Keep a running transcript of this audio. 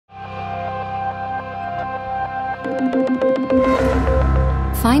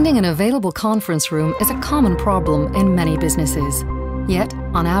Finding an available conference room is a common problem in many businesses. Yet,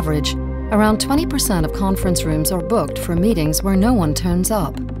 on average, around 20% of conference rooms are booked for meetings where no one turns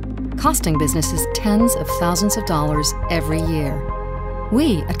up, costing businesses tens of thousands of dollars every year.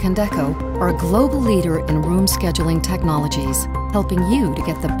 We at Condeco are a global leader in room scheduling technologies, helping you to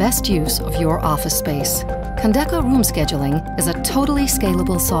get the best use of your office space. Condeco Room Scheduling is a totally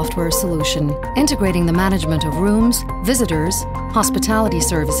scalable software solution, integrating the management of rooms, visitors, hospitality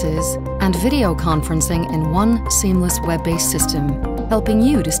services, and video conferencing in one seamless web-based system, helping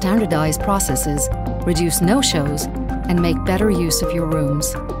you to standardize processes, reduce no-shows, and make better use of your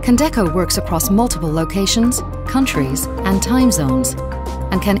rooms. Condeco works across multiple locations, countries, and time zones,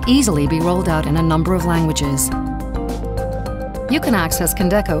 and can easily be rolled out in a number of languages. You can access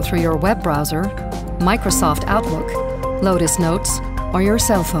Condeco through your web browser, Microsoft Outlook, Lotus Notes, or your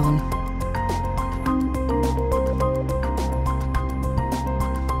cell phone.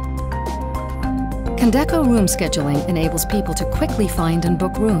 Condeco Room Scheduling enables people to quickly find and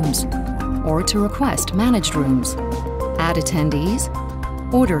book rooms, or to request managed rooms, add attendees,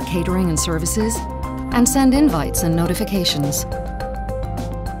 order catering and services, and send invites and notifications.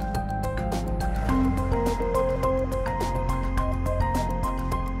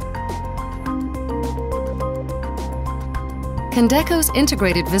 Condeco's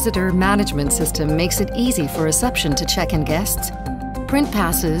integrated visitor management system makes it easy for reception to check in guests, print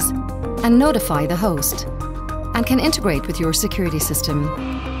passes, and notify the host, and can integrate with your security system.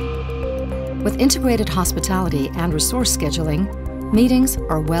 With integrated hospitality and resource scheduling, meetings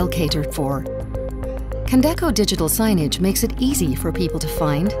are well catered for. Condeco digital signage makes it easy for people to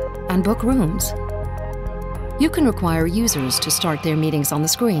find and book rooms. You can require users to start their meetings on the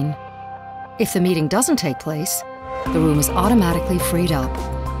screen. If the meeting doesn't take place, the room is automatically freed up.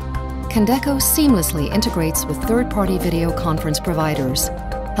 Condeco seamlessly integrates with third-party video conference providers,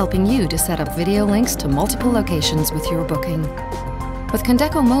 helping you to set up video links to multiple locations with your booking. With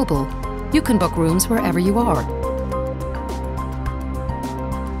Condeco Mobile, you can book rooms wherever you are.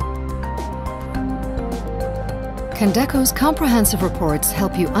 Condeco's comprehensive reports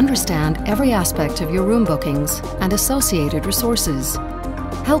help you understand every aspect of your room bookings and associated resources,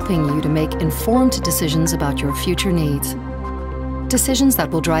 helping you to make informed decisions about your future needs. Decisions that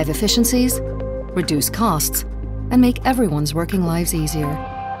will drive efficiencies, reduce costs, and make everyone's working lives easier.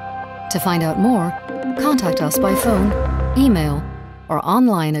 To find out more, contact us by phone, email, or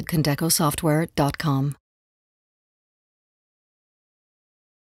online at condecosoftware.com.